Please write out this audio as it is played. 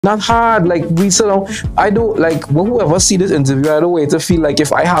Not hard, like we sort of, I don't like whoever see this interview, I don't wait to feel like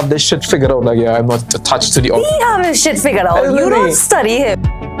if I have this shit figured out, like yeah, I'm not attached to the He have his shit figured out. You don't study him.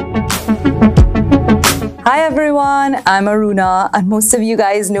 Hi everyone, I'm Aruna, and most of you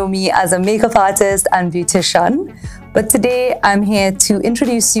guys know me as a makeup artist and beautician. But today I'm here to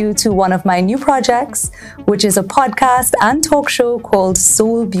introduce you to one of my new projects, which is a podcast and talk show called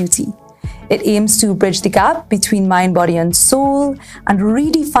Soul Beauty. It aims to bridge the gap between mind, body, and soul and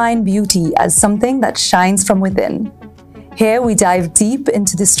redefine beauty as something that shines from within. Here we dive deep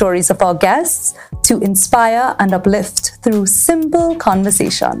into the stories of our guests to inspire and uplift through simple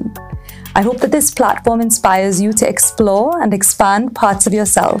conversation. I hope that this platform inspires you to explore and expand parts of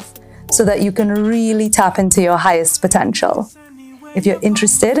yourself so that you can really tap into your highest potential. If you're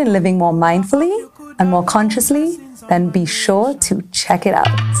interested in living more mindfully and more consciously, then be sure to check it out.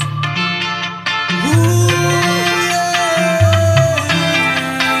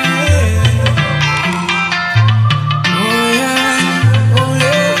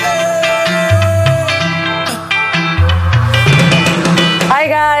 Hi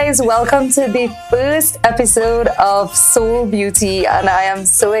guys, welcome to the first episode of Soul Beauty, and I am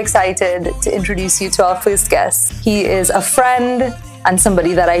so excited to introduce you to our first guest. He is a friend and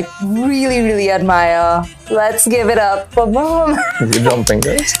somebody that I really admire. Let's give it up for Muhammad. You're jumping,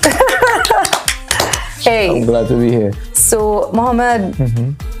 guys. Hey. I'm glad to be here. So, Muhammad,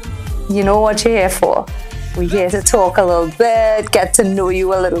 you know what you're here for. We're here to talk a little bit, get to know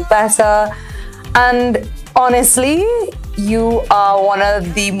you a little better. And honestly, you are one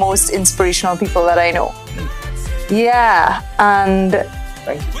of the most inspirational people that I know. Yeah, and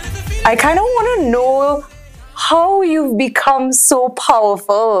I kind of want to know how you've become so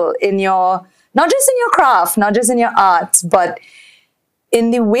powerful in your, not just in your craft, not just in your art, but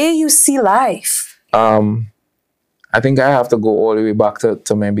in the way you see life. I think I have to go all the way back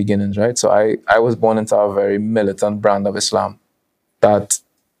to my beginnings, right? So I was born into a very militant brand of Islam that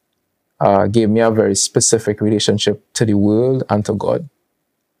gave me a very specific relationship to the world and to God.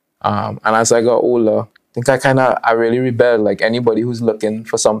 And as I got older, I think I really rebelled, like anybody who's looking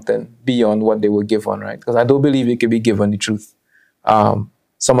for something beyond what they were given, right? Because I don't believe you can be given the truth.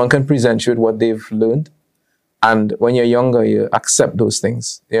 Someone can present you with what they've learned. And when you're younger, you accept those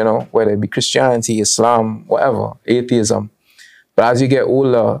things, you know, whether it be Christianity, Islam, whatever, atheism. But as you get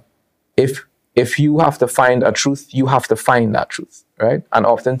older, if you have to find a truth, you have to find that truth, right? And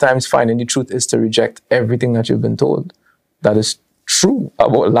oftentimes finding the truth is to reject everything that you've been told that is true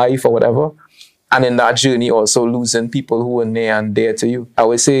about life or whatever. And in that journey, also losing people who are near and dear to you. I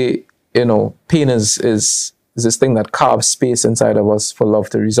would say, you know, pain is this thing that carves space inside of us for love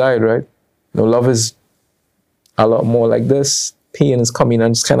to reside, right? You know, love is a lot more like this. Pain is coming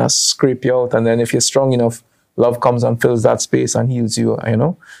and just kind of scrape you out. And then if you're strong enough, love comes and fills that space and heals you, you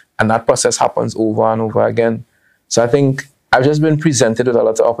know? And that process happens over and over again. So I think I've just been presented with a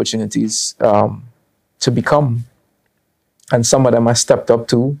lot of opportunities to become. And some of them I stepped up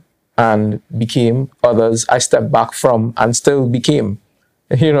to and became. Others I stepped back from and still became.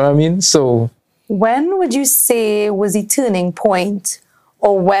 You know what I mean? So when would you say was the turning point?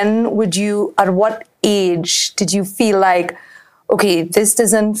 Or when would you, at what age did you feel like, okay, this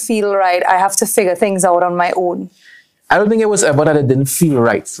doesn't feel right, I have to figure things out on my own? I don't think it was ever that it didn't feel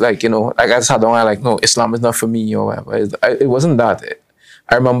right. Like, you know, like I just had on like, no, Islam is not for me or whatever. It wasn't that.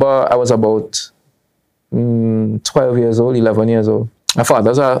 I remember I was about 12 years old, 11 years old. My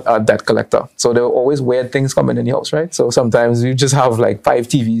father's a debt collector. So there were always weird things coming in the house, right? So sometimes you just have like 5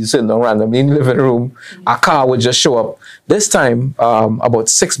 TVs sitting on randomly in the living room. A car would just show up. This time, about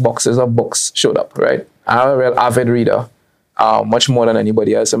 6 boxes of books showed up, right? I'm a real avid reader, much more than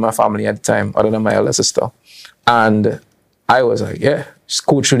anybody else in my family at the time, other than my elder sister. And I was like, yeah, just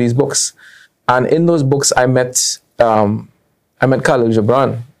go through these books. And in those books, I met Khalil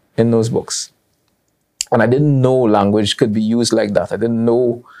Gibran in those books. And I didn't know language could be used like that. I didn't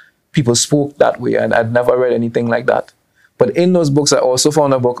know people spoke that way, and I'd never read anything like that. But in those books, I also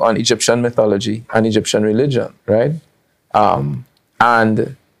found a book on Egyptian mythology and Egyptian religion, right?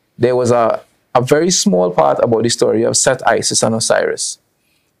 And there was a very small part about the story of Set, Isis, and Osiris.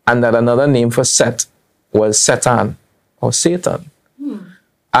 And that another name for Set was Satan or Satan.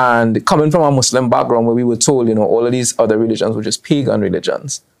 And coming from a Muslim background where we were told, you know, all of these other religions were just pagan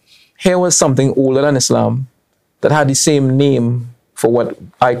religions, here was something older than Islam that had the same name for what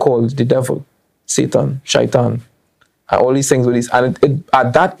I called the devil, Satan, Shaitan, and all these things with these. And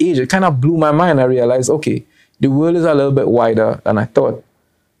at that age, it kind of blew my mind. I realized, okay, the world is a little bit wider than I thought.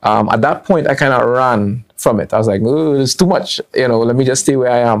 At that point, I kind of ran from it. I was like, oh, it's too much, you know, let me just stay where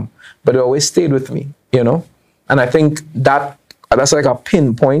I am. But it always stayed with me, you know. And I think that that's like a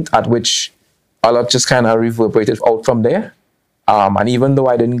pinpoint at which a lot just kind of reverberated out from there. And even though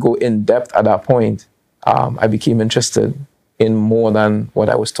I didn't go in depth at that point, I became interested in more than what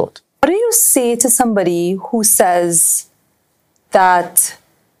I was taught. What do you say to somebody who says that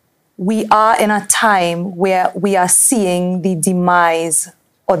we are in a time where we are seeing the demise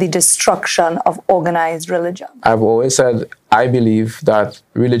or the destruction of organized religion? I've always said I believe that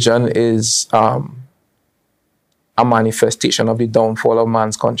religion is a manifestation of the downfall of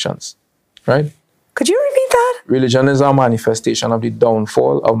man's conscience, right? Could you repeat that? Religion is a manifestation of the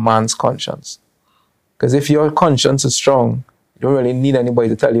downfall of man's conscience. Because if your conscience is strong, you don't really need anybody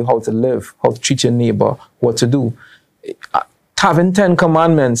to tell you how to live, how to treat your neighbor, what to do. Having 10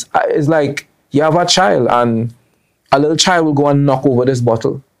 commandments is like you have a child and a little child will go and knock over this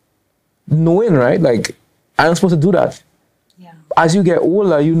bottle. Knowing, right? Like, I'm supposed to do that. Yeah. As you get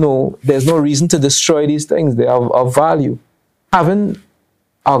older, you know there's no reason to destroy these things. They have a value. Having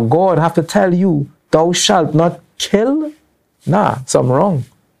a God have to tell you, thou shalt not kill? Nah, something wrong.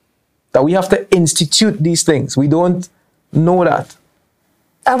 That we have to institute these things. We don't know that.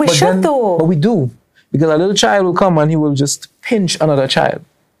 We should though. But we do. Because a little child will come and he will just pinch another child.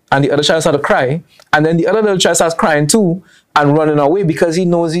 And the other child starts to cry. And then the other little child starts crying too and running away because he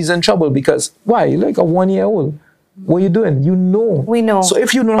knows he's in trouble. Because why? You're like a 1-year-old. What are you doing? You know. We know. So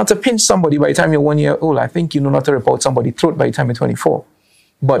if you know not to pinch somebody by the time you're 1 year old, I think you know not to rip out somebody's throat by the time you're 24.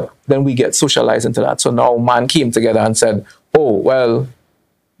 But then we get socialized into that. So now man came together and said, oh, well,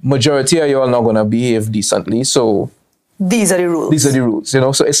 majority of you are not going to behave decently. So these are the rules. These are the rules. You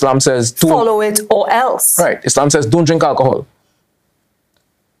know, so Islam says, follow it or else. Right. Islam says, don't drink alcohol.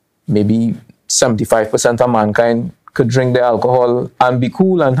 Maybe 75% of mankind could drink the alcohol and be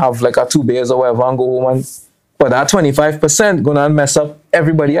cool and have like a 2 beers or whatever and go home. But that 25% gonna mess up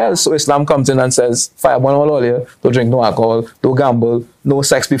everybody else. So Islam comes in and says, fire one all here, don't drink no alcohol, don't gamble, no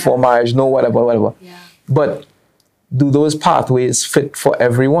sex before marriage, no whatever. Yeah. But do those pathways fit for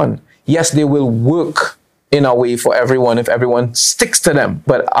everyone? Yes, they will work in a way for everyone if everyone sticks to them.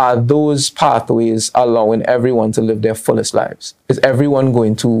 But are those pathways allowing everyone to live their fullest lives? Is everyone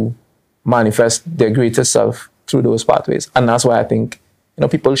going to manifest their greatest self through those pathways? And that's why I think, you know,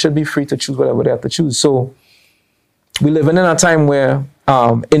 people should be free to choose whatever they have to choose. So we live in a time where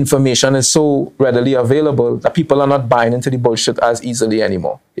information is so readily available that people are not buying into the bullshit as easily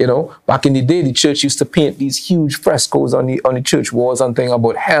anymore. You know, back in the day, the church used to paint these huge frescoes on the church walls and things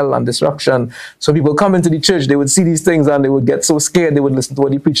about hell and destruction. So people come into the church, they would see these things and they would get so scared, they would listen to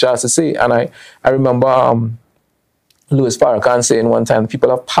what the preacher has to say. And I remember Louis Farrakhan saying one time, people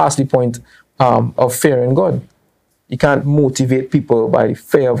have passed the point of fearing God. You can't motivate people by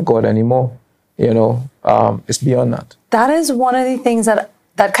fear of God anymore. You know, it's beyond that. That is one of the things that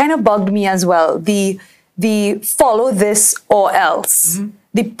kind of bugged me as well. The follow this or else,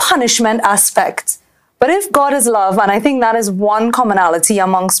 the punishment aspect. But if God is love, and I think that is one commonality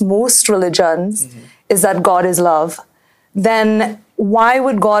amongst most religions, is that God is love, then why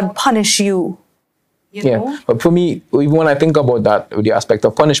would God punish you? You know? But for me, even when I think about that, with the aspect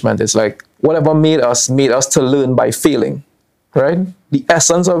of punishment, it's like whatever made us to learn by failing, right? The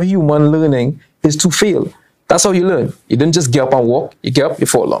essence of human learning is to fail. That's how you learn. You didn't just get up and walk. You get up, you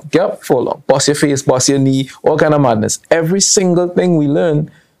fall down. Get up, fall down. Bust your face, bust your knee, all kind of madness. Every single thing we learn,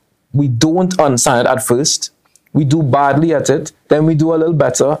 we don't understand it at first. We do badly at it. Then we do a little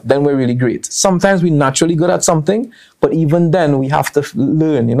better. Then we're really great. Sometimes we're naturally good at something, but even then we have to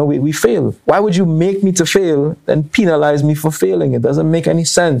learn. You know, we fail. Why would you make me to fail, then penalize me for failing? It doesn't make any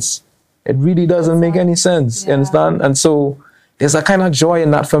sense. It really doesn't make any sense. You understand? And so there's a kind of joy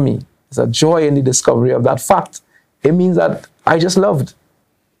in that for me. There's a joy in the discovery of that fact. It means that I just loved.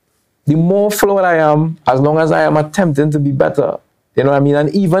 The more flawed I am, as long as I am attempting to be better, you know what I mean? And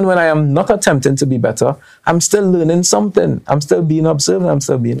even when I am not attempting to be better, I'm still learning something. I'm still being observed, I'm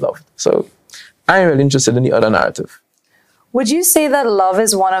still being loved. So I'm really interested in the other narrative. Would you say that love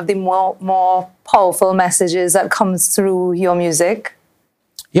is one of the more powerful messages that comes through your music?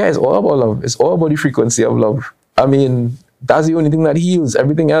 Yeah, it's all about love. It's all about the frequency of love. I mean, that's the only thing that heals.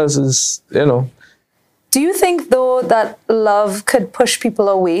 Everything else is, you know. Do you think, though, that love could push people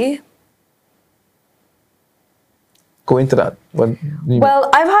away? Go into that. Well,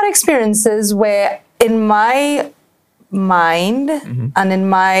 I've had experiences where in my mind and in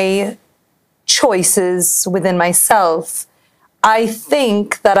my choices within myself, I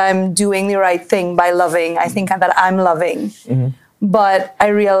think that I'm doing the right thing by loving. I think that I'm loving. But I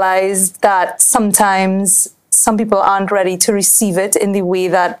realized that sometimes some people aren't ready to receive it in the way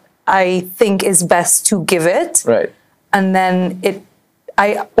that I think is best to give it. Right. And then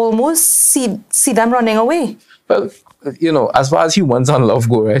I almost see them running away. Well, you know, as far as humans and love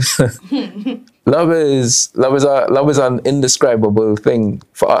go, right? love is an indescribable thing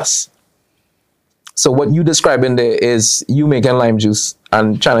for us. So what you describe in there is you making lime juice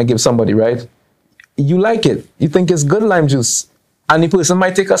and trying to give somebody, right? You like it. You think it's good lime juice. And the person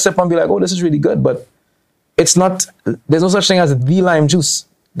might take a sip and be like, oh, this is really good. But it's not, there's no such thing as the lime juice.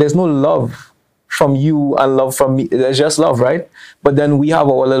 There's no love from you and love from me. There's just love, right? But then we have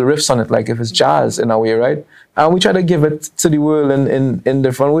our little riffs on it, like if it's jazz in a way, right? And we try to give it to the world in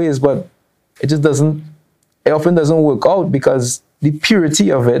different ways, but it just doesn't, it often doesn't work out because the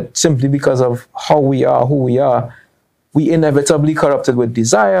purity of it, simply because of how we are, who we are, we inevitably corrupted with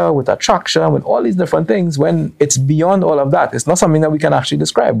desire, with attraction, with all these different things when it's beyond all of that. It's not something that we can actually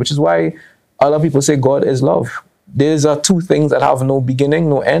describe, which is why a lot of people say God is love. These are two things that have no beginning,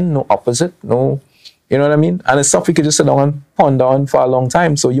 no end, no opposite, no, you know what I mean? And it's stuff we could just sit down and ponder on for a long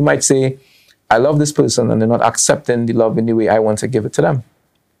time. So you might say, I love this person, and they're not accepting the love in the way I want to give it to them.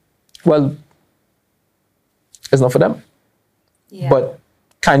 Well, it's not for them. Yeah. But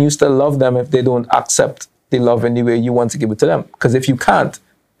can you still love them if they don't accept the love in the way you want to give it to them? Because if you can't,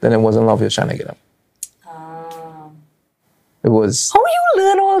 then it wasn't love you're trying to get them. It was. How do you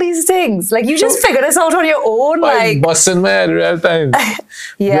learn all these things? Like you just figure this out on your own? Like busting my head real time.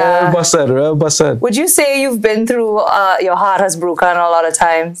 Yeah. Real busted. Would you say you've been through, your heart has broken a lot of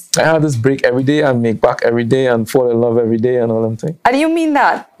times? I had this break every day and make back every day and fall in love every day and all them things. And you mean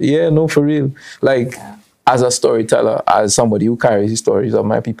that? Yeah, no, for real. Like, as a storyteller, as somebody who carries the stories of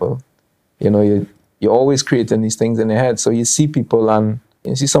my people, you know, you're always creating these things in your head. So you see people and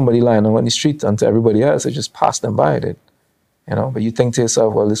you see somebody lying on the street, and to everybody else, they just pass them by. You know, but you think to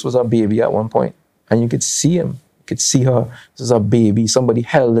yourself, well, this was a baby at one point, and you could see him, you could see her. This is a baby. Somebody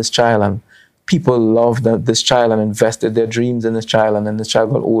held this child, and people loved this child and invested their dreams in this child, and then this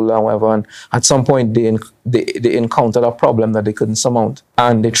child got older and whatever. And at some point, they encountered a problem that they couldn't surmount,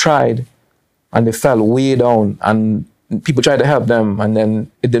 and they tried, and they fell way down, and people tried to help them, and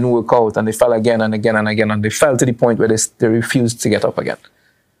then it didn't work out, and they fell again and again and again, and they fell to the point where they refused to get up again.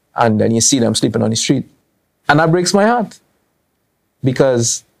 And then you see them sleeping on the street, and that breaks my heart.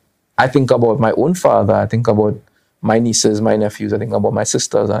 Because I think about my own father, I think about my nieces, my nephews, I think about my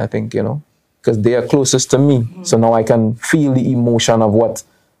sisters, and I think, you know, because they are closest to me. Mm-hmm. So now I can feel the emotion of what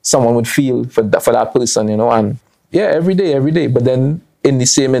someone would feel for that person, you know, and yeah, every day. But then in the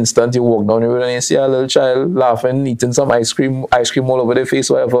same instant, you walk down the road and you see a little child laughing, eating some ice cream all over their face,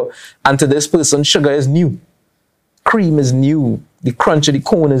 whatever. And to this person, sugar is new. Cream is new. The crunch of the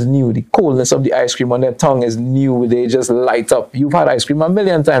cone is new. The coldness of the ice cream on their tongue is new. They just light up. You've had ice cream a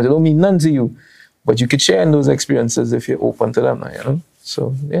million times. It don't mean none to you. But you could share in those experiences if you're open to them, you know?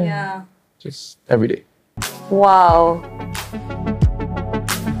 So, yeah. Just every day. Wow.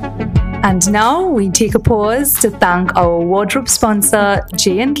 And now we take a pause to thank our wardrobe sponsor,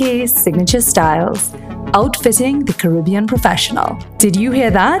 J&K Signature Styles, outfitting the Caribbean professional. Did you hear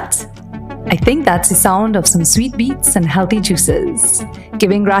that? I think that's the sound of some sweet beets and healthy juices.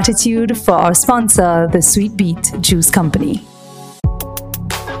 Giving gratitude for our sponsor, the Sweet Beet Juice Company.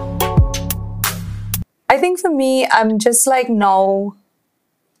 I think for me, I'm just like now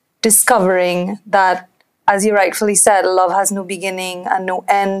discovering that, as you rightfully said, love has no beginning and no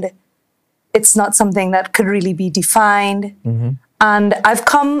end. It's not something that could really be defined. Mm-hmm. And I've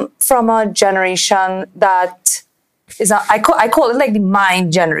come from a generation that I call it like the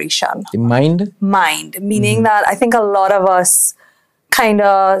mind generation. The mind? Mind, meaning that I think a lot of us kind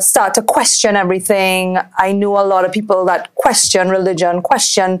of start to question everything. I know a lot of people that question religion,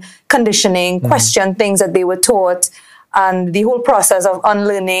 question conditioning, question things that they were taught, and the whole process of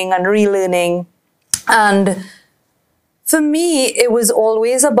unlearning and relearning. And for me, it was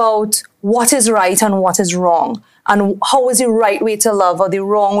always about what is right and what is wrong, and how is the right way to love or the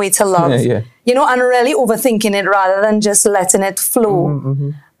wrong way to love. You know, and really overthinking it rather than just letting it flow. Mm-hmm.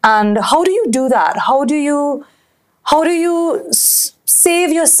 And how do you do that? How do you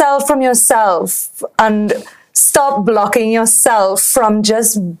save yourself from yourself and stop blocking yourself from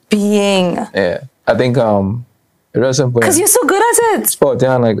just being? Yeah, I think it's simple. Because you're so good at it. Sport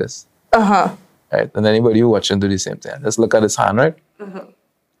your hand like this. Uh-huh. Right, and anybody who watching do the same thing. Let's look at his hand, right? Uh-huh.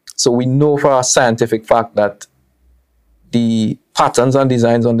 So we know for a scientific fact that the patterns and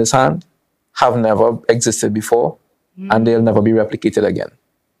designs on this hand have never existed before, and they'll never be replicated again.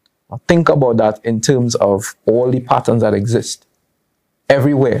 Now think about that in terms of all the patterns that exist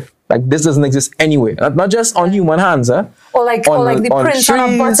everywhere. Like this doesn't exist anywhere, not just on human hands, huh? Or like the print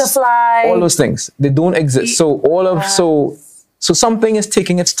on a butterfly. All those things, they don't exist. So so something is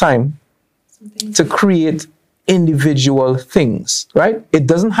taking its time to create individual things, right? It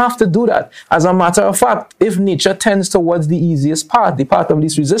doesn't have to do that. As a matter of fact, if nature tends towards the easiest path, the path of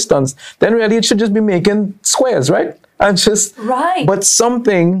least resistance, then really it should just be making squares, right? And just, right. But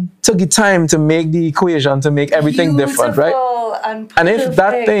something took the time to make the equation, to make everything different, right? And if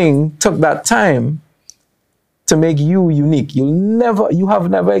that thing took that time to make you unique, you have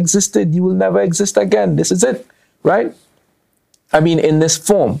never existed, you will never exist again. This is it, right? I mean, in this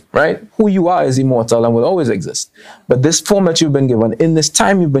form, right? Who you are is immortal and will always exist. But this form that you've been given, in this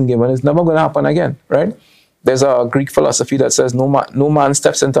time you've been given, is never going to happen again, right? There's a Greek philosophy that says no man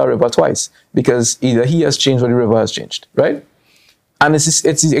steps into a river twice, because either he has changed or the river has changed, right? And it's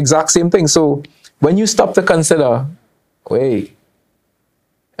the exact same thing. So when you stop to consider, wait,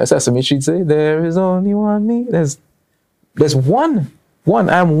 as Sesame Street say, there is only one me. There's one.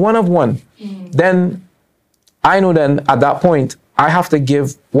 I'm one of one. Then I know then at that point, I have to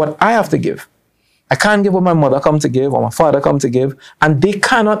give what I have to give. I can't give what my mother come to give or my father come to give. And they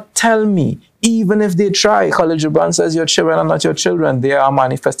cannot tell me, even if they try. Khalil Gibran says your children are not your children. They are a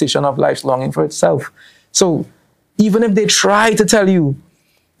manifestation of life's longing for itself. So even if they try to tell you,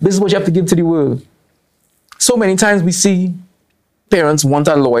 this is what you have to give to the world. So many times we see parents want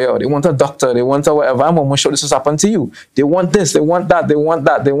a lawyer, they want a doctor, they want a whatever. I'm almost sure this has happened to you. They want this, they want that, they want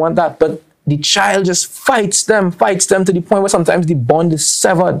that, they want that. But the child just fights them to the point where sometimes the bond is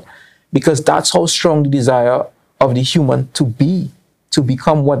severed, because that's how strong the desire of the human to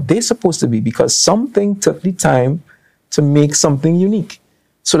become what they're supposed to be, because something took the time to make something unique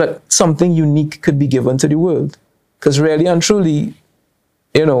so that something unique could be given to the world. Because really and truly,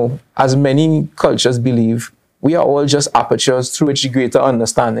 as many cultures believe, we are all just apertures through which the greater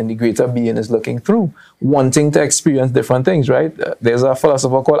understanding, the greater being is looking through, wanting to experience different things, right? There's a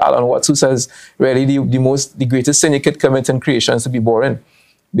philosopher called Alan Watts who says, really, the greatest sin you could commit in creation is to be boring,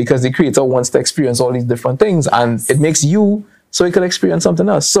 because the creator wants to experience all these different things, and it makes you so he can experience something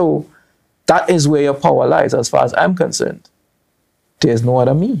else. So that is where your power lies, as far as I'm concerned. There's no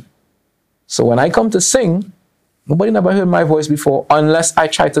other me. So when I come to sing, nobody never heard my voice before, unless I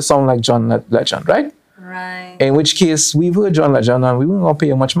try to sound like John Legend, right? Right. In which case, we've heard John Legend and we won't gonna pay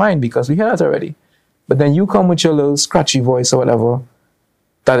you much mind because we heard that already. But then you come with your little scratchy voice or whatever.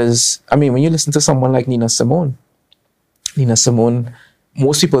 That is, I mean, when you listen to someone like Nina Simone,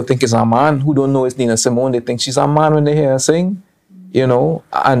 most people think it's a man who don't know it's Nina Simone. They think she's a man when they hear her sing,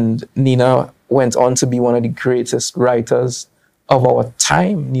 And Nina went on to be one of the greatest writers of our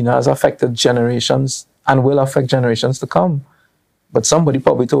time. Nina has affected generations and will affect generations to come. But somebody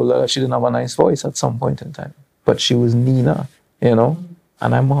probably told her that she didn't have a nice voice at some point in time. But she was Nina, And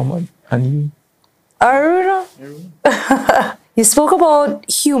I'm Muhammad. And you? Aruna. You spoke about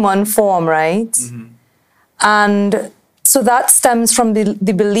human form, right? Mm-hmm. And so that stems from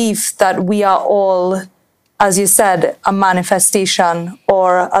the belief that we are all, as you said, a manifestation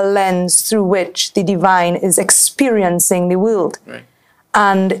or a lens through which the divine is experiencing the world. Right.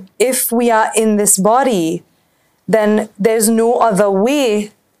 And if we are in this body, then there's no other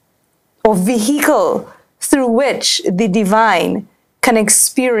way or vehicle through which the divine can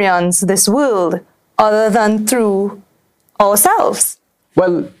experience this world other than through ourselves.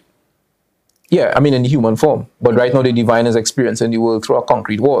 Well, yeah, I mean in human form. But right now the divine is experiencing the world through a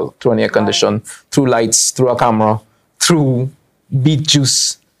concrete wall, through an air condition, through lights, through a camera, through beet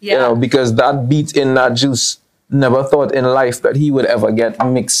juice. Because that beet in that juice never thought in life that he would ever get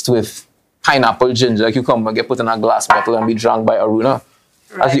mixed with pineapple ginger, cucumber, get put in a glass bottle and be drunk by Aruna.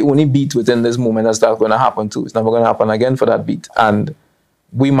 Right. That's the only beat within this moment that's going to happen too. It's never going to happen again for that beat. And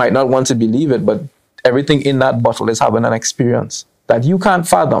we might not want to believe it, but everything in that bottle is having an experience that you can't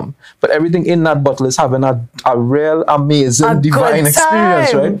fathom. But everything in that bottle is having a real, amazing, divine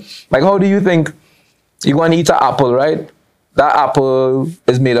experience, right? Like, how do you think you're going to eat an apple, right? That apple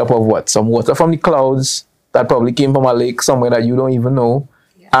is made up of what? Some water from the clouds that probably came from a lake somewhere that you don't even know.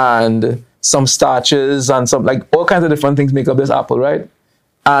 And some starches and some, like, all kinds of different things make up this apple, right?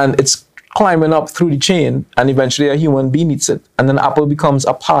 And it's climbing up through the chain, and eventually a human being eats it. And then the apple becomes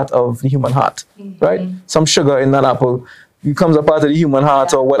a part of the human heart, right? Some sugar in that apple becomes a part of the human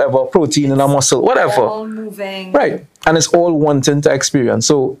heart or whatever, protein in a muscle, whatever. All moving. Right. And it's all wanting to experience.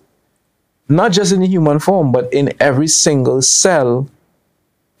 So not just in the human form, but in every single cell,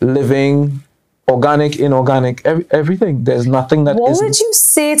 living, organic, inorganic, everything. There's nothing that What would you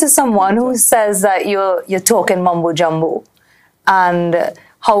say to someone who says that you're talking mumbo jumbo? And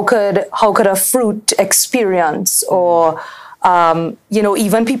how could a fruit experience, or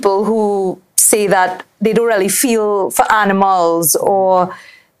even people who say that they don't really feel for animals or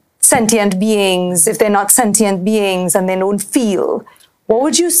sentient beings, if they're not sentient beings and they don't feel, what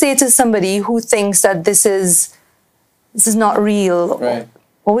would you say to somebody who thinks that this is this is not real. Right.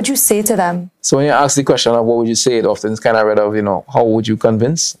 What would you say to them? So when you ask the question of what would you say, it often is kind of read of, how would you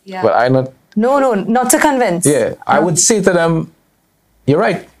convince? Yeah. But I not. No, not to convince. Yeah, I would say to them, you're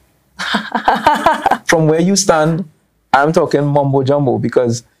right. From where you stand, I'm talking mumbo jumbo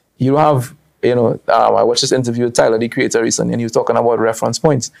because you have, I watched this interview with Tyler, the creator, recently, and he was talking about reference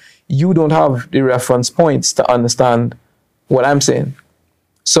points. You don't have the reference points to understand what I'm saying.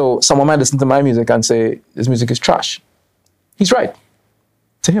 So someone might listen to my music and say, this music is trash. He's right.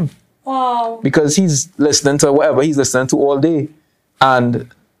 To him. Wow. Because he's listening to whatever he's listening to all day.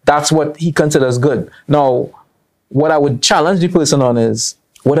 And that's what he considers good. Now, what I would challenge the person on is,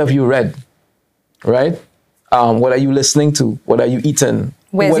 what have you read? Right? What are you listening to? What are you eating?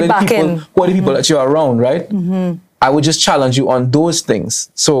 Where's it back in? What are the people that you're around, right? I would just challenge you on those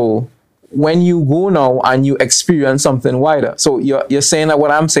things. So when you go now and you experience something wider, so you're saying that what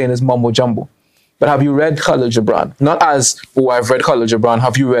I'm saying is mumbo jumbo. But have you read Khalil Gibran? Not as, I've read Khalil Gibran.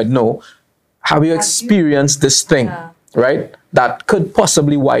 Have you read? No. Have you experienced this thing, right? That could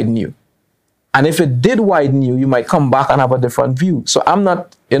possibly widen you. And if it did widen you, you might come back and have a different view. So I'm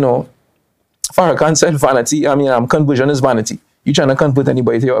not, Farrakhan said vanity. Conversion is vanity. You're trying to convert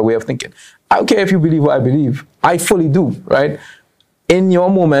anybody to your way of thinking. I don't care if you believe what I believe. I fully do, right? In your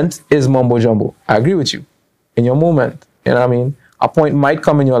moment is mumbo jumbo. I agree with you. In your moment, a point might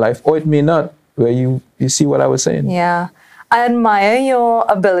come in your life, or it may not, where you see what I was saying. Yeah. I admire your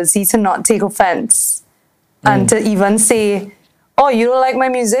ability to not take offense and to even say, oh, you don't like my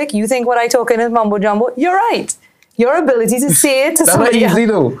music? You think what I talk in is mumbo jumbo? You're right. Your ability to say it to somebody else. That's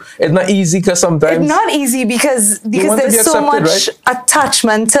not easy though. It's not easy because sometimes... It's not easy because there's so much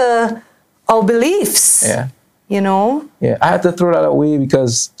attachment to our beliefs. Yeah. Yeah, I had to throw that away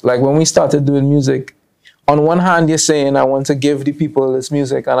because when we started doing music, on one hand you're saying, I want to give the people this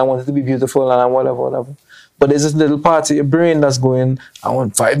music and I want it to be beautiful and whatever. But there's this little part of your brain that's going, I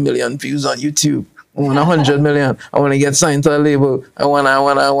want 5 million views on YouTube. I want 100 million. I want to get signed to a label. I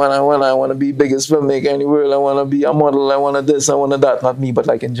want to be biggest filmmaker in the world. I want to be a model. I want to this. I want to that. Not me, but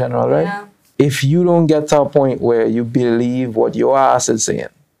in general, right? Yeah. If you don't get to a point where you believe what your ass is saying,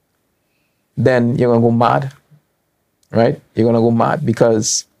 then you're gonna go mad, right? You're gonna go mad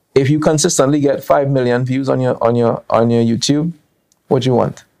because if you consistently get 5 million views on your YouTube, what you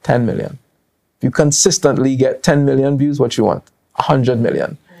want? 10 million. If you consistently get 10 million views, what you want? 100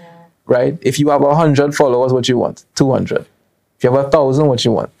 million. Right? If you have 100 followers, what you want? 200. If you have 1,000, what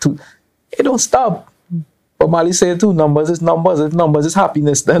you want? 2. It don't stop. But Mali said too, numbers is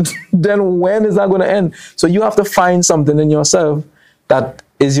happiness. Then when is that going to end? So you have to find something in yourself that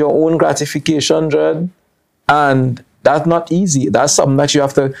is your own gratification, Dread. And that's not easy. That's something that you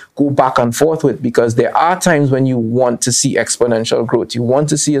have to go back and forth with because there are times when you want to see exponential growth. You want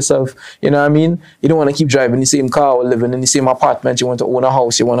to see yourself, you know what I mean? You don't want to keep driving the same car or living in the same apartment. You want to own a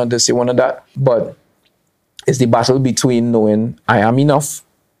house. You want to this, you want to that. But it's the battle between knowing I am enough,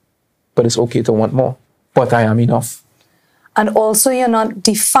 but it's okay to want more. But I am enough. And also you're not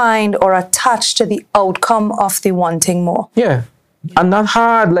defined or attached to the outcome of the wanting more. Yeah. And not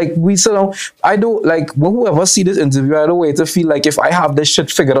hard, I do, whoever see this interview, I don't wait to feel like if I have this shit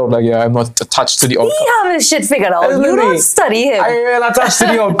figured out, I'm not attached to the outcome. He have his shit figured out. You don't study him. I am attached to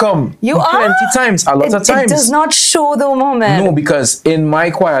the outcome. You are? Plenty times, a lot of times. It does not show the moment. No, because in my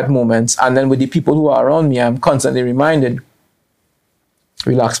quiet moments, and then with the people who are around me, I'm constantly reminded,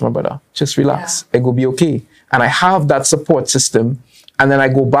 relax, my brother. Just relax. Yeah. It will be okay. And I have that support system. And then I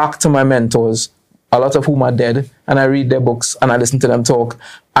go back to my mentors, a lot of whom are dead, and I read their books and I listen to them talk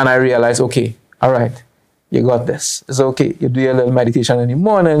and I realize, okay, all right, you got this. It's okay. You do your little meditation in the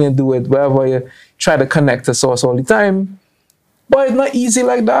morning, you do it wherever you try to connect to source all the time. But it's not easy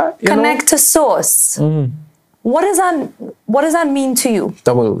like that. Connect to source. Mm-hmm. What does that mean to you?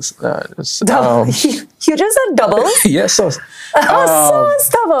 Doubles. You just said doubles? Yes, source. Source,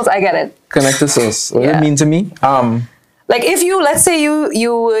 doubles. I get it. Connect to source. What does it mean to me? If let's say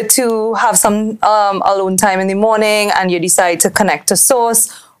you were to have some alone time in the morning and you decide to connect to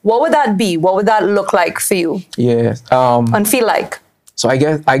source, what would that be? What would that look like for you? Yeah. And feel like? So I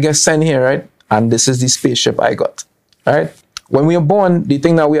guess send here, right? And this is the spaceship I got, right? When we are born, the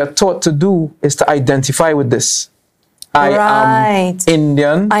thing that we are taught to do is to identify with this. I am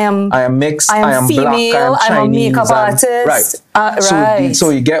Indian. I am mixed. I am female, black. I am Chinese. I'm a makeup artist. Right. So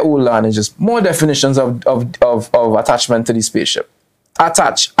you get all that, and it's just more definitions of attachment to the spaceship.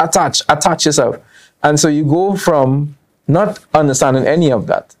 Attach yourself. And so you go from not understanding any of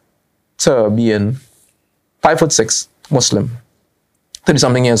that to being 5'6", Muslim,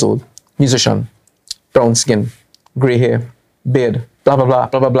 30-something years old, musician, brown skin, gray hair, beard, blah blah blah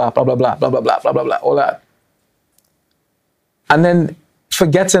blah blah blah blah blah blah blah blah blah blah blah, all that. And then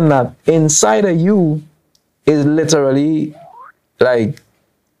forgetting that inside of you is literally like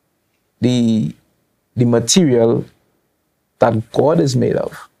the material that God is made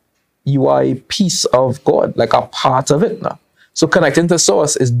of. You are a piece of God, like a part of it now. So connecting to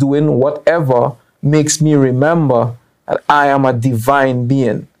source is doing whatever makes me remember that I am a divine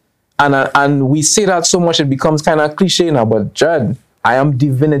being. And we say that so much it becomes kind of cliche now, but Jed, I am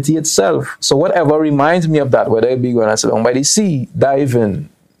divinity itself. So whatever reminds me of that, whether it be going to sit down by the sea, diving,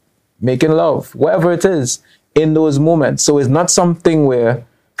 making love, whatever it is, in those moments. So it's not something where,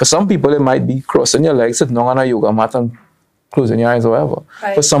 for some people, it might be crossing your legs, sitting on a yoga mat and closing your eyes or whatever.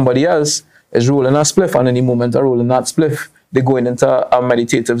 Right. For somebody else, it's rolling a spliff, and in the moment of rolling that spliff, they're going into a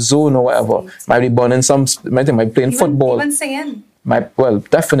meditative zone or whatever. Right. Might be burning some, might be playing football. Even singing. Well,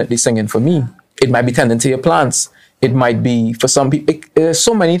 definitely singing for me. It might be tending to your plants. It might be, for some people, there's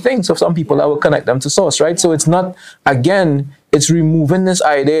so many things. For some people, I will connect them to source, right? So it's not, again, it's removing this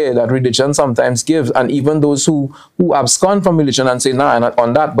idea that religion sometimes gives. And even those who abscond from religion and say, nah, I'm not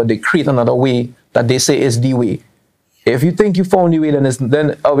on that, but they create another way that they say is the way. If you think you found the way,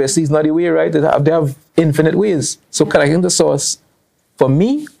 then obviously it's not the way, right? They have infinite ways. So connecting to source, for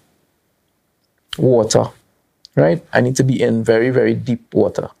me, water, right? I need to be in very, very deep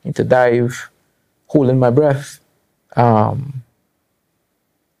water. I need to dive, holding my breath, being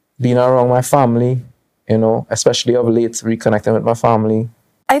around my family, you know, especially of late, reconnecting with my family.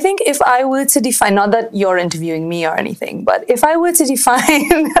 I think if I were to define, not that you're interviewing me or anything, but if I were to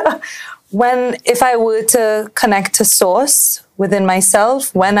define if I were to connect to source within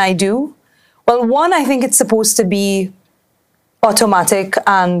myself, when I do, well, one, I think it's supposed to be automatic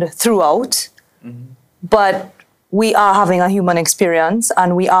and throughout, but we are having a human experience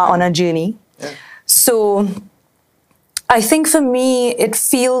and we are on a journey. Yeah. So I think for me, it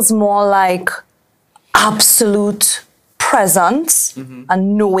feels more like absolute presence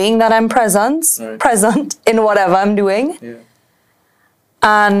and knowing that I'm present in whatever I'm doing. Yeah.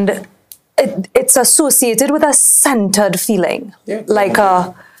 And it's associated with a centered feeling. Yeah, like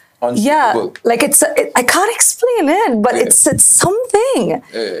a, like I can't explain it, but it's something.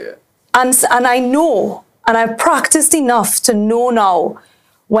 And I know, and I've practiced enough to know now,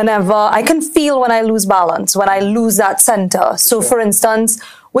 whenever I can feel when I lose balance, when I lose that center. So for instance,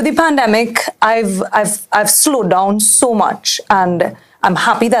 with the pandemic, I've slowed down so much, and I'm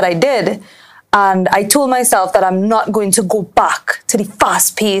happy that I did. And I told myself that I'm not going to go back to the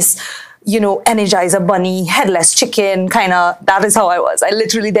fast pace, you know, Energizer Bunny, headless chicken, kind of, that is how I was. I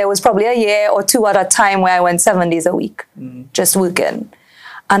literally, there was probably a year or two at a time where I went 7 days a week, just working.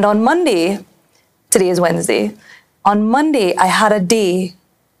 And on Monday, today is Wednesday, on Monday, I had a day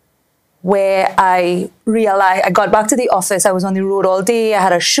where I realized, I got back to the office, I was on the road all day, I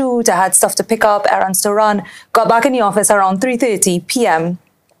had a shoot, I had stuff to pick up, errands to run, got back in the office around 3:30 p.m.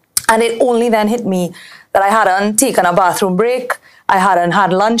 And it only then hit me that I hadn't taken a bathroom break, I hadn't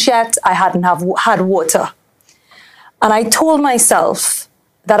had lunch yet, I hadn't had water. And I told myself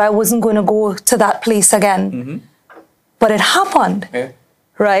that I wasn't going to go to that place again. But it happened,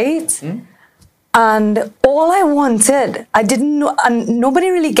 right? And all I wanted, I didn't know, and nobody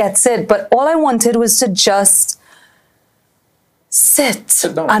really gets it, but all I wanted was to just sit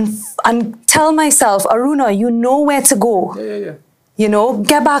and tell myself, Aruna, you know where to go. You know,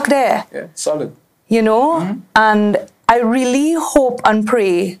 get back there. Solid. You know, and I really hope and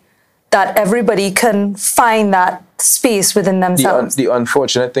pray that everybody can find that space within themselves. The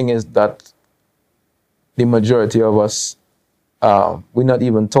unfortunate thing is that the majority of us, we're not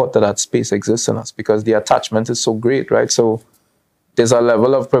even taught that space exists in us, because the attachment is so great, right? So there's a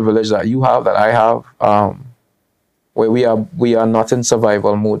level of privilege that you have, that I have, where we are not in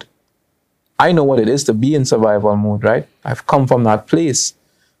survival mode. I know what it is to be in survival mode, right? I've come from that place.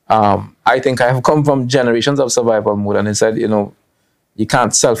 I think I have come from generations of survival mode, and it said, you know, you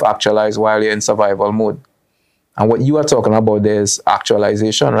can't self-actualize while you're in survival mode. And what you are talking about there is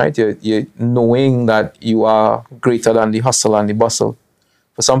actualization, right? You're knowing that you are greater than the hustle and the bustle.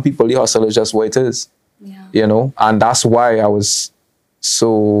 For some people, the hustle is just what it is, you know? And that's why I was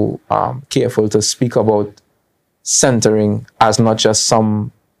so careful to speak about centering as not just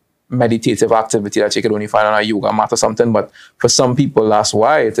some meditative activity that you could only find on a yoga mat or something, but for some people, that's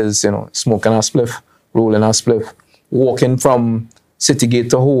why it is, you know, smoking a spliff, rolling a spliff, walking from city gate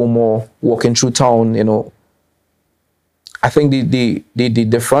to home, or walking through town, you know. I think the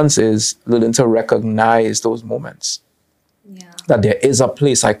difference is learning to recognize those moments. That there is a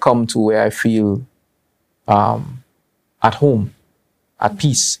place I come to where I feel at home, at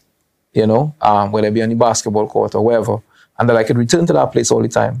peace, you know, whether it be on the basketball court or wherever, and that I could return to that place all the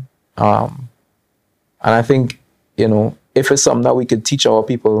time. And I think, you know, if it's something that we could teach our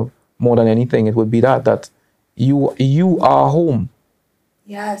people more than anything, it would be that you are home.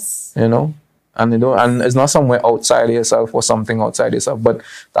 Yes. You know? And and it's not somewhere outside yourself or something outside yourself. But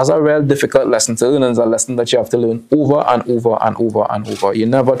that's a real difficult lesson to learn, and it's a lesson that you have to learn over and over and over and over. You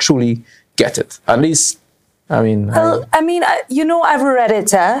never truly get it. At least, I mean... Well, I've read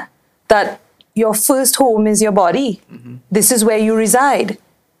it, that your first home is your body. Mm-hmm. This is where you reside.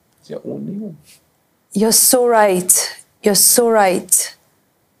 It's your only home. You're so right. You're so right.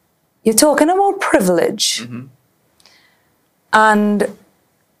 You're talking about privilege. Mm-hmm. And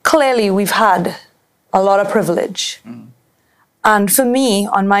clearly we've had a lot of privilege. Mm-hmm. And for me,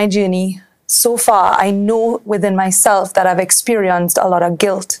 on my journey so far, I know within myself that I've experienced a lot of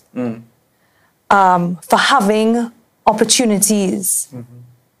guilt for having opportunities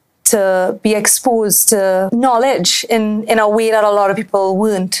to be exposed to knowledge in a way that a lot of people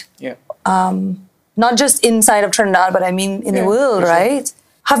weren't. Yeah. Not just inside of Trinidad, but I mean in the world, right? Sure.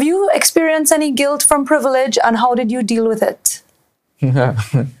 Have you experienced any guilt from privilege, and how did you deal with it?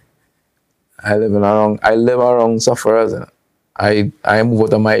 I live around sufferers. I move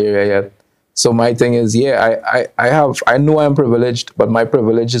out of my area yet. So my thing is, I know I'm privileged, but my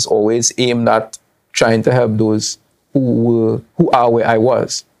privilege is always aimed at trying to help those who are where I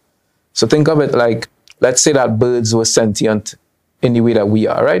was. So think of it like, let's say that birds were sentient in the way that we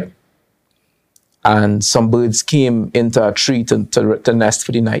are, right? And some birds came into a tree to nest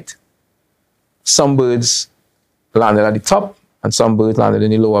for the night. Some birds landed at the top, and some birds landed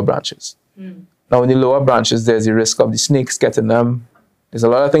in the lower branches. Mm. Now, in the lower branches, there's the risk of the snakes getting them. There's a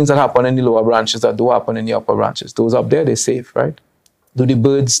lot of things that happen in the lower branches that do happen in the upper branches. Those up there, they're safe, right? Does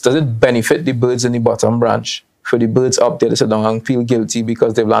it benefit the birds in the bottom branch for the birds up there to sit down and feel guilty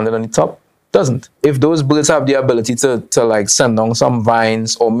because they've landed on the top? Doesn't. If those birds have the ability to like send down some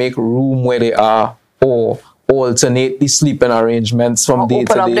vines or make room where they are, or alternate the sleeping arrangements from day to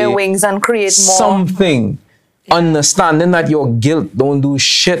day, open up their wings and create more something, understanding that your guilt don't do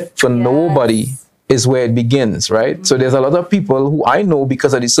shit for nobody is where it begins, right? Mm-hmm. So there's a lot of people who I know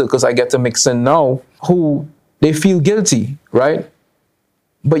because of the circles I get to mix in now, who they feel guilty, right?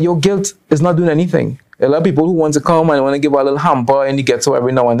 But your guilt is not doing anything. A lot of people who want to come and want to give a little hamper and you get to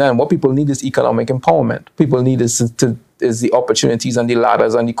every now and then. What people need is economic empowerment. People need is the opportunities and the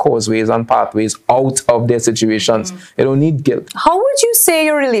ladders and the causeways and pathways out of their situations. Mm-hmm. They don't need guilt. How would you say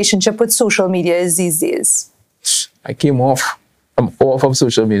your relationship with social media is these days? I'm off of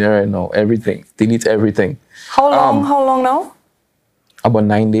social media right now. Everything. Delete everything. How long now? About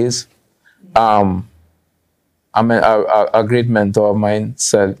 9 days. A great mentor of mine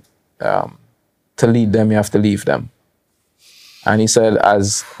said, to lead them, you have to leave them. And he said,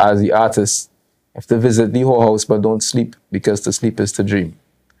 as the artist, you have to visit the whole house, but don't sleep, because to sleep is to dream.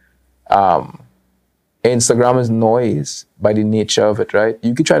 Instagram is noise by the nature of it, right?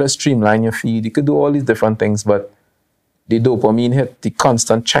 You could try to streamline your feed. You could do all these different things, but the dopamine hit, the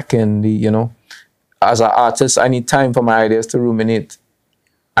constant check-in, as an artist, I need time for my ideas to ruminate.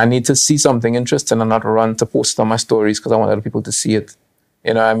 I need to see something interesting and not run to post on my stories because I want other people to see it.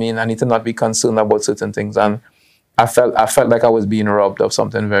 You know what I mean? I need to not be concerned about certain things. And I felt like I was being robbed of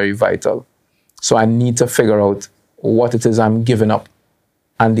something very vital. So I need to figure out what it is I'm giving up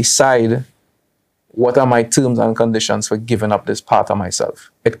and decide what are my terms and conditions for giving up this part of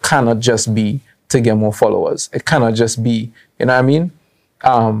myself. It cannot just be to get more followers. It cannot just be, you know what I mean?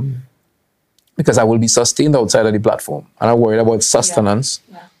 Because I will be sustained outside of the platform and I'm worried about sustenance.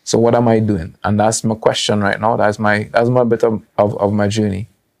 Yeah. Yeah. So what am I doing? And that's my question right now. That's my bit of my journey.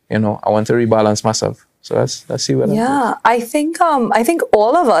 I want to rebalance myself. So let's see what I think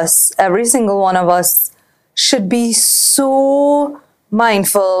all of us, every single one of us, should be so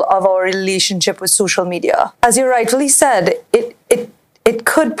mindful of our relationship with social media. As you rightfully said, it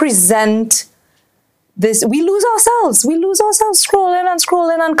could present this. We lose ourselves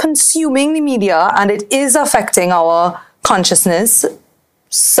scrolling and consuming the media, and it is affecting our consciousness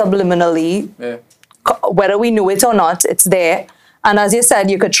subliminally. Yeah. Whether we know it or not, it's there. And as you said,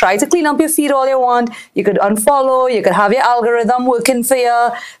 you could try to clean up your feed all you want. You could unfollow. You could have your algorithm working for you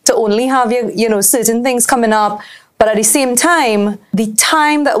to only have your, certain things coming up. But at the same time, the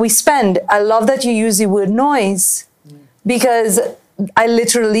time that we spend, I love that you use the word noise, because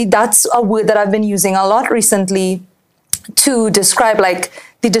that's a word that I've been using a lot recently to describe like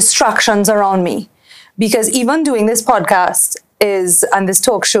the distractions around me. Because even doing this podcast and this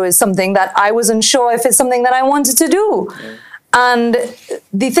talk show is something that I wasn't sure if it's something that I wanted to do. Yeah. And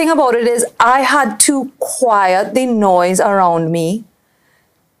the thing about it is I had to quiet the noise around me,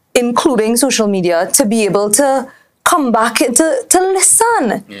 including social media, to be able to come back to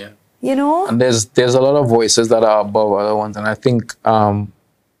listen. Yeah. you know? And there's a lot of voices that are above other ones. And I think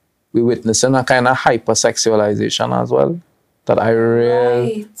we're witnessing a kind of hypersexualization as well that I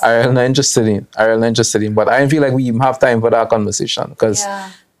really not interested in. But I don't feel like we even have time for that conversation. Because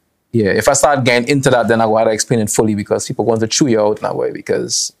if I start getting into that, then I gotta explain it fully, because people want to chew you out in a way,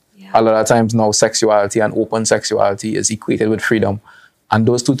 because a lot of times now sexuality and open sexuality is equated with freedom. And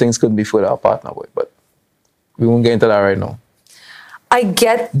those two things could be further apart in a way. But we won't get into that right now. I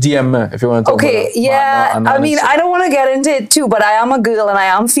get... DM me if you want to talk about it. I mean, I don't want to get into it too, but I am a girl and I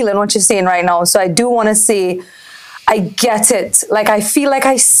am feeling what you're saying right now. So I do want to say, I get it. Like, I feel like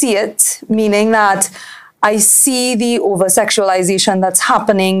I see it, meaning that I see the over-sexualization that's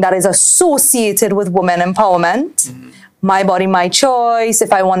happening that is associated with women empowerment. My body, my choice.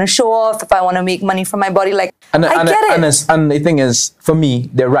 If I want to show off, if I want to make money from my body, like, I get it. And the thing is, for me,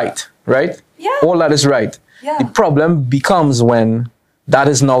 they're right? Yeah. All that is right. Yeah. The problem becomes when that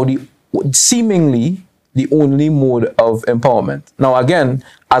is now seemingly the only mode of empowerment. Now, again,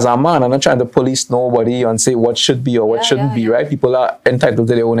 as a man, I'm not trying to police nobody and say what should be or what shouldn't be, right? People are entitled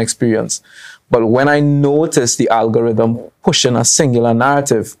to their own experience. But when I notice the algorithm pushing a singular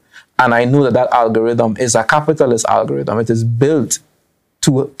narrative, and I know that that algorithm is a capitalist algorithm, it is built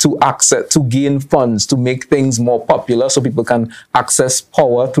to access, to gain funds, to make things more popular so people can access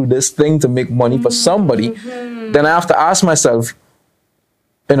power through this thing to make money for somebody, then I have to ask myself,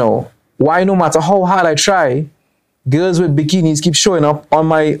 you know, why no matter how hard I try, girls with bikinis keep showing up on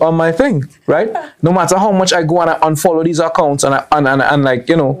my thing, right? No matter how much I go and I unfollow these accounts and like,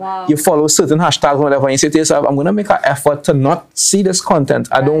 you know, you follow certain hashtags or whatever, and you say to yourself, I'm going to make an effort to not see this content.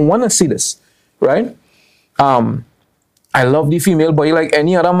 I don't want to see this, right? I love the female body like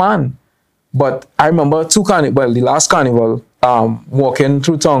any other man. But I remember the last carnival, walking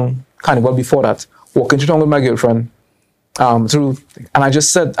through town, carnival before that, walking through town with my girlfriend, and I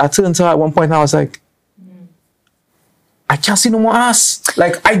just said, I turned to her at one point and I was like, I can't see no more ass.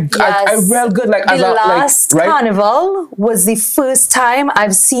 Like, I real good. Like, the last carnival was the first time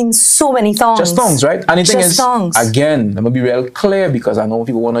I've seen so many thongs. Just thongs, right? And the thing is, thongs. Again, I'm going to be real clear, because I know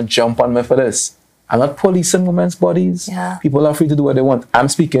people want to jump on me for this. I'm not policing women's bodies. Yeah. People are free to do what they want. I'm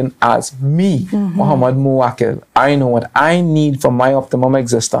speaking as me, Muhammad Muwakil. I know what I need for my optimum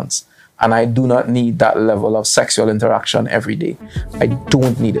existence. And I do not need that level of sexual interaction every day. I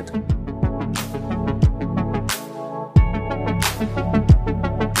don't need it.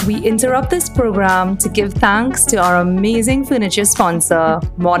 We interrupt this program to give thanks to our amazing furniture sponsor,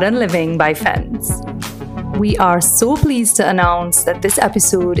 Modern Living by Fence. We are so pleased to announce that this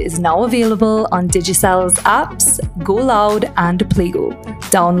episode is now available on Digicel's apps, Go Loud and Playgo.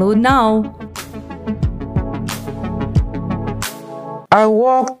 Download now. I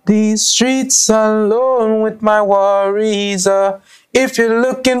walk these streets alone with my worries. If you're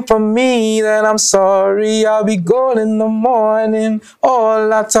looking for me, then I'm sorry. I'll be gone in the morning. All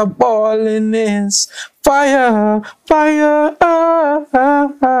that's a ballin' is fire, fire.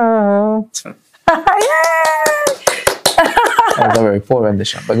 That's a very poor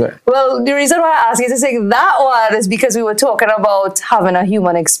rendition, but good. Well, the reason why I asked you to sing that one is because we were talking about having a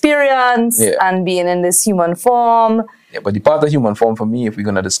human experience and being in this human form. Yeah, but the part of human form for me, if we're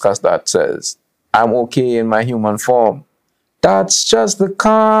going to discuss that, says, I'm okay in my human form. That's just the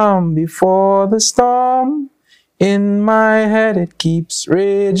calm before the storm. In my head it keeps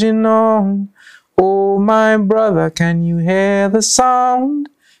raging on. Oh, my brother, can you hear the sound?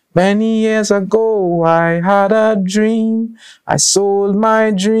 Many years ago I had a dream. I sold my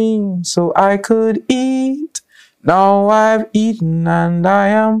dream so I could eat. Now I've eaten and I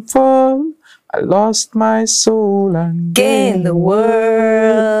am full. I lost my soul and gained the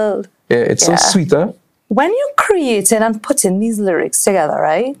world. Yeah, it's so sweet, huh? When you're creating and putting these lyrics together,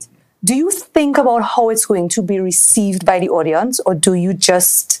 right? Do you think about how it's going to be received by the audience, or do you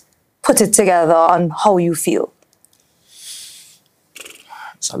just put it together on how you feel?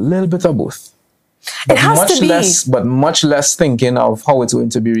 It's a little bit of both. It has to be. But much less thinking of how it's going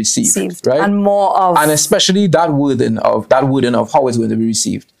to be received, right? And more of... And especially that wording of how it's going to be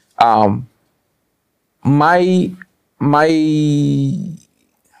received.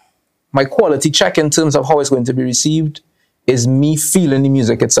 My quality check in terms of how it's going to be received is me feeling the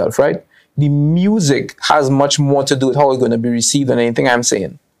music itself, right? The music has much more to do with how it's going to be received than anything I'm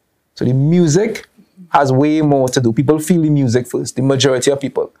saying. So the music has way more to do. People feel the music first, the majority of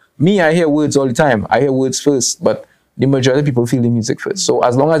people. Me, I hear words all the time. I hear words first, but the majority of people feel the music first. So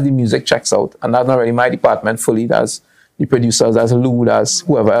as long as the music checks out, and that's not really my department fully, that's the producers, that's Lou, that's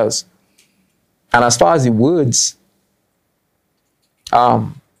whoever else. And as far as the words, a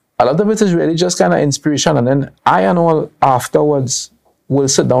lot of it is really just kind of inspiration. And then I and all afterwards will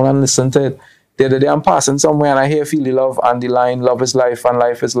sit down and listen to it. The other day I'm passing somewhere and I hear Feel the Love and the line, love is life and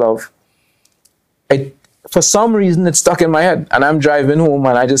life is love. For some reason, it's stuck in my head. And I'm driving home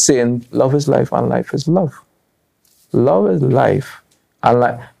and I just saying, love is life and life is love. Love is life and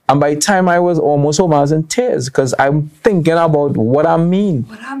life. And by the time I was almost home, I was in tears because I'm thinking about what I mean.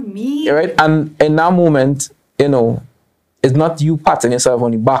 What I mean. Right? And in that moment, you know, it's not you patting yourself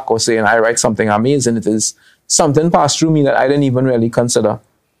on the back or saying, I write something amazing. It is something passed through me that I didn't even really consider.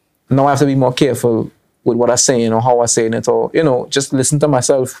 Now I have to be more careful with what I'm saying or how I'm saying it, or, you know, just listen to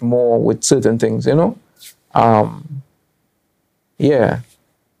myself more with certain things, you know? Yeah.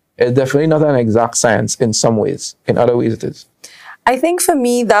 It's definitely not an exact science in some ways. In other ways, it is. I think for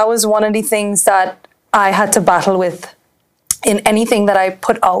me, that was one of the things that I had to battle with in anything that I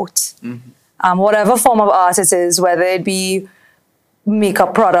put out. Whatever form of art it is, whether it be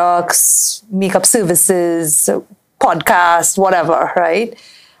makeup products, makeup services, podcasts, whatever, right?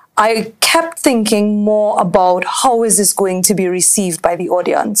 I kept thinking more about how is this going to be received by the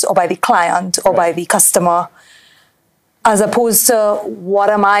audience or by the client or by the customer, as opposed to what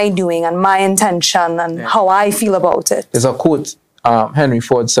am I doing and my intention and how I feel about it. There's a quote Henry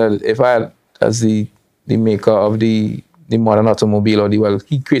Ford said, if I had, as the maker of the modern automobile,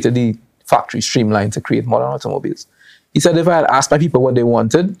 he created the factory streamline to create modern automobiles. He said, if I had asked my people what they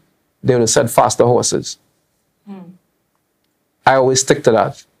wanted, they would have said faster horses. I always stick to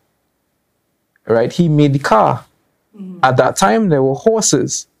that. Right? He made the car. At that time, there were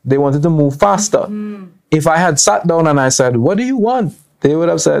horses. They wanted to move faster. If I had sat down and I said, what do you want? They would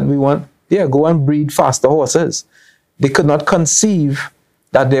have said, we want, go and breed faster horses. They could not conceive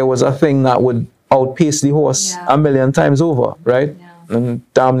that there was a thing that would outpace the horse a million times over, right? And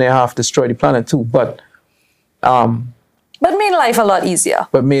damn near half destroy the planet too. But made life a lot easier.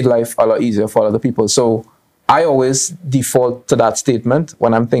 But made life a lot easier for other people. So I always default to that statement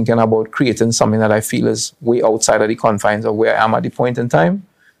when I'm thinking about creating something that I feel is way outside of the confines of where I am at the point in time.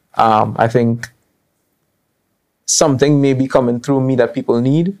 I think something may be coming through me that people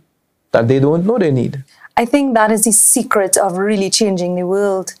need, that they don't know they need. I think that is the secret of really changing the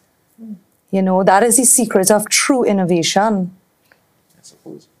world. You know, that is the secret of true innovation. I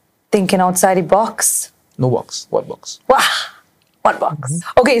suppose. Thinking outside the box. No box. What box? Wow. What box?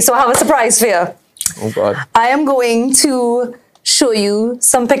 Okay, so I have a surprise for you. Oh, God. I am going to show you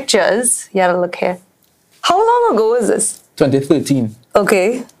some pictures. You gotta look here. How long ago was this? 2013.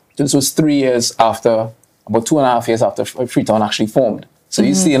 Okay. This was 3 years after, about 2.5 years after Freetown actually formed. So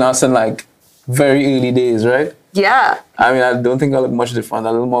you see us in like very early days, right? Yeah. I mean, I don't think I look much different.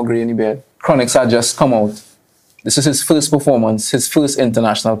 A little more grey in the beard. Chronics had just come out. This is his first performance, his first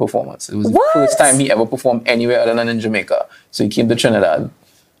international performance. It was the first time he ever performed anywhere other than in Jamaica. So he came to Trinidad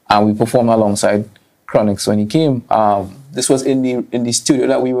and we performed alongside Chronics when he came. This was in the studio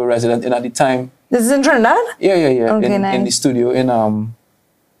that we were resident in at the time. This is in Trinidad? Yeah. Okay, nice. In the studio in,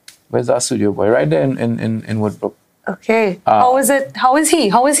 where's that studio, boy? Right there in Woodbrook. Okay. How is it? How is he?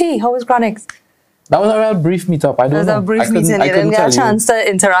 How is he? How is Chronics? That was a real brief meetup. I don't know. It was a brief meeting. You didn't get a chance to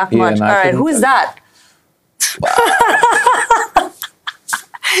interact much. No, all right. Who is that? Wow.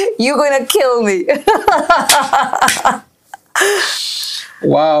 You're going to kill me.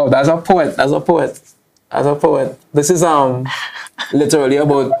 Wow. That's a poet. That's a poet. That's a poet. This is literally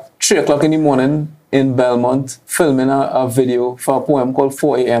about 3 o'clock in the morning in Belmont, filming a video for a poem called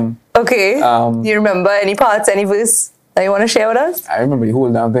 4 a.m. Okay. Do you remember any parts, any verse that you want to share with us? I remember the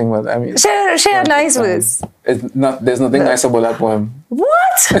whole damn thing, but I mean... Share a nice verse. There's nothing nice about that poem.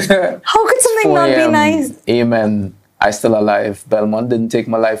 What? How could something not be nice? Amen. I still alive. Belmont didn't take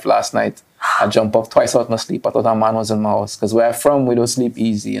my life last night. I jump up twice out my sleep. I thought a man was in my house. Because where I'm from, we don't sleep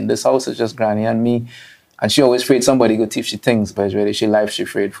easy. And this house is just Granny and me. And she always afraid somebody go teach she things, but it's really she life she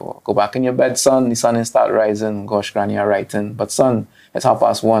afraid for. Go back in your bed, son. The sun is start rising. Gosh, Granny, you're writing. But son, it's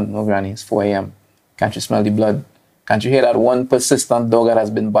 1:30. No, Granny, it's 4 a.m. Can't you smell the blood? Can't you hear that one persistent dog that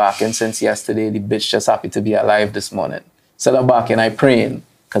has been barking since yesterday? The bitch just happy to be alive this morning. Instead of barking, I praying,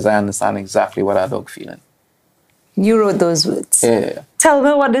 because I understand exactly what that dog feeling. You wrote those words. Yeah. Tell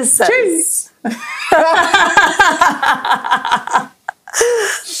me what this says.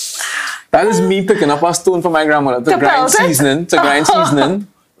 That is me picking up a stone for my grandmother to grind seasoning, right?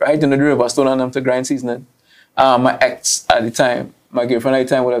 You know, the river stone on them to grind seasoning. My ex at the time, my girlfriend at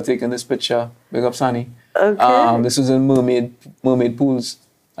the time would have taken this picture. Big up, Sunny. Okay. This was in mermaid pools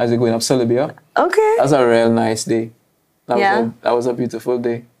as they're going up Celebia. Okay. That's a real nice day. That was a beautiful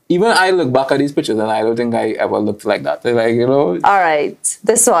day. Even I look back at these pictures and I don't think I ever looked like that. They're like, you know. All right.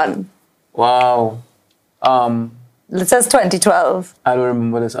 This one. Wow. It says 2012. I don't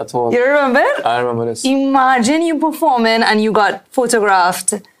remember this at all. You don't remember it? I remember this. Imagine you performing and you got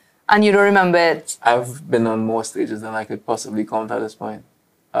photographed and you don't remember it. I've been on more stages than I could possibly count at this point.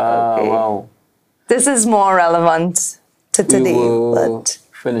 Okay. Wow. This is more relevant to today. We were But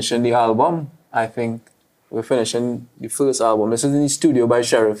finishing the album, I think. We're finishing the first album. This is in the studio by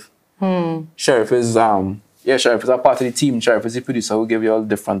Sheriff. Sheriff is Sheriff is a part of the team. Sheriff is the producer who give you all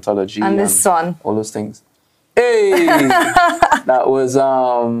the frontology and this one. all those things. Hey, that was that's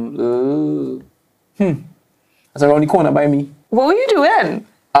around the corner by me. What were you doing?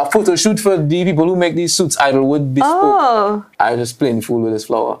 A photo shoot for the people who make these suits. Idlewood Bespoke. Oh, I was just playing the fool with this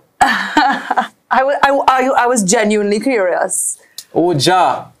flower. I was genuinely curious. Oh,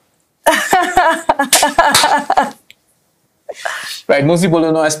 Ja. Right, most people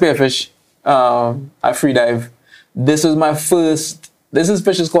don't know I spearfish. I free dive. This is my first. This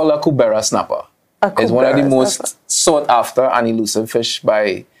fish is called a Kubera snapper. It's one of the most sought after and elusive fish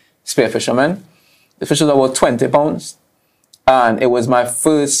by spear fishermen. The fish is about 20 pounds. And it was my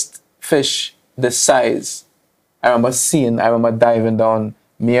first fish this size. I remember diving down.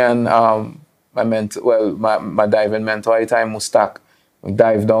 Me and my diving mentor at the time, Mustak, we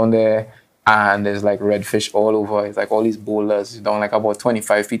dived down there and there's like redfish all over. It's like all these boulders down like about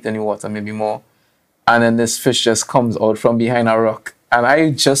 25 feet in the water, maybe more. And then this fish just comes out from behind a rock. And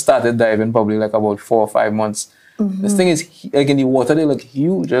I just started diving probably like about 4 or 5 months. This thing is, like in the water, they look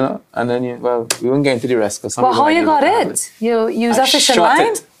huge, you know? And then, we won't get into the rest. Well, how you got it? You use a fishing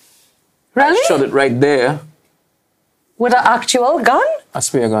line? Really? I shot it right there. With an actual gun? A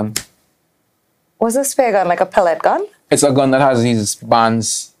spear gun. Was a spear gun like a pellet gun? It's a gun that has these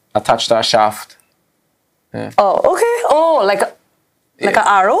bands attached to a shaft. Yeah. Oh, okay. Oh, like an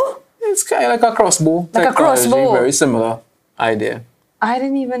arrow? It's kind of like a crossbow. Like a crossbow. Very similar idea. I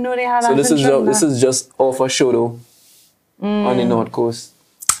didn't even know they had that. So this is just off a show though, on the North Coast.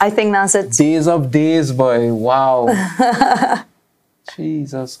 I think that's it. Days of days, boy. Wow.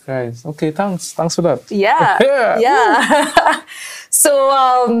 Jesus Christ. Okay, thanks. Thanks for that. Yeah. Yeah.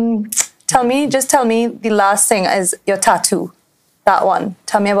 So tell me the last thing is your tattoo. That one.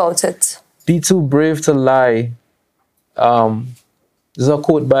 Tell me about it. Be too brave to lie. This is a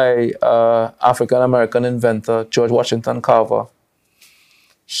quote by African American inventor George Washington Carver.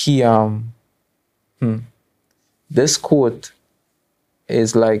 This quote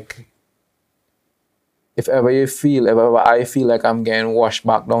is like, if ever I feel like I'm getting washed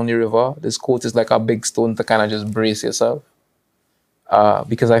back down the river, this quote is like a big stone to kind of just brace yourself.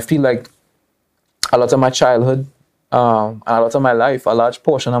 Because I feel like a lot of my childhood and a lot of my life, a large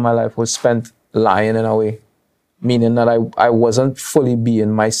portion of my life was spent lying in a way. Meaning that I wasn't fully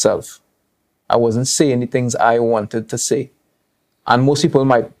being myself. I wasn't saying the things I wanted to say. And most people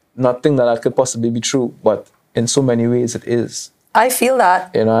might not think that could possibly be true, but in so many ways it is. I feel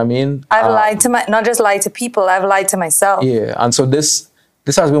that. You know what I mean? I've lied to not just lied to people, I've lied to myself. Yeah, and so this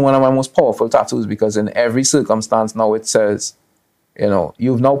has been one of my most powerful tattoos because in every circumstance now it says,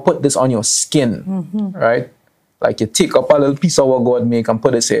 you've now put this on your skin, right? Like you take up a little piece of what God make and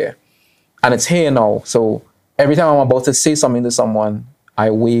put this here. And it's here now, so every time I'm about to say something to someone, I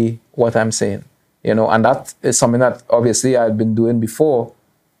weigh what I'm saying, and that is something that obviously I've been doing before,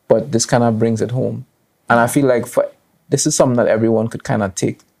 but this kind of brings it home. And I feel like this is something that everyone could kind of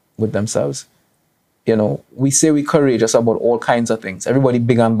take with themselves. We say we're courageous about all kinds of things. Everybody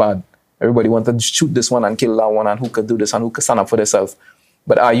big and bad. Everybody wants to shoot this one and kill that one and who could do this and who could stand up for themselves.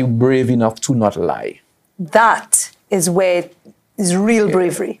 But are you brave enough to not lie? That is where it is real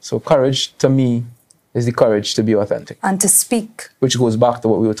bravery. So courage to me is the courage to be authentic. And to speak. Which goes back to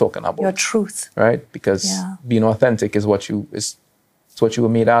what we were talking about. Your truth. Right? Because being authentic is what you were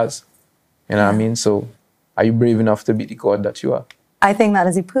made as. You know what I mean? So are you brave enough to be the God that you are? I think that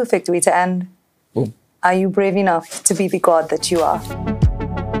is the perfect way to end. Boom. Are you brave enough to be the God that you are?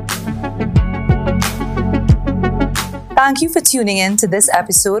 Thank you for tuning in to this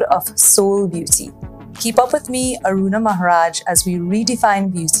episode of Soul Beauty. Keep up with me, Aruna Maharaj, as we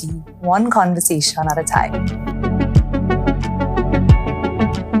redefine beauty, one conversation at a time.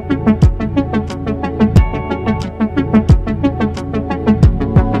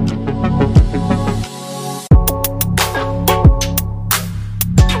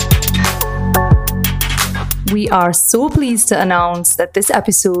 We are so pleased to announce that this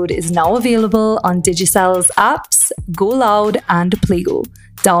episode is now available on Digicel's apps, Go Loud and Playgo.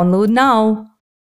 Download now.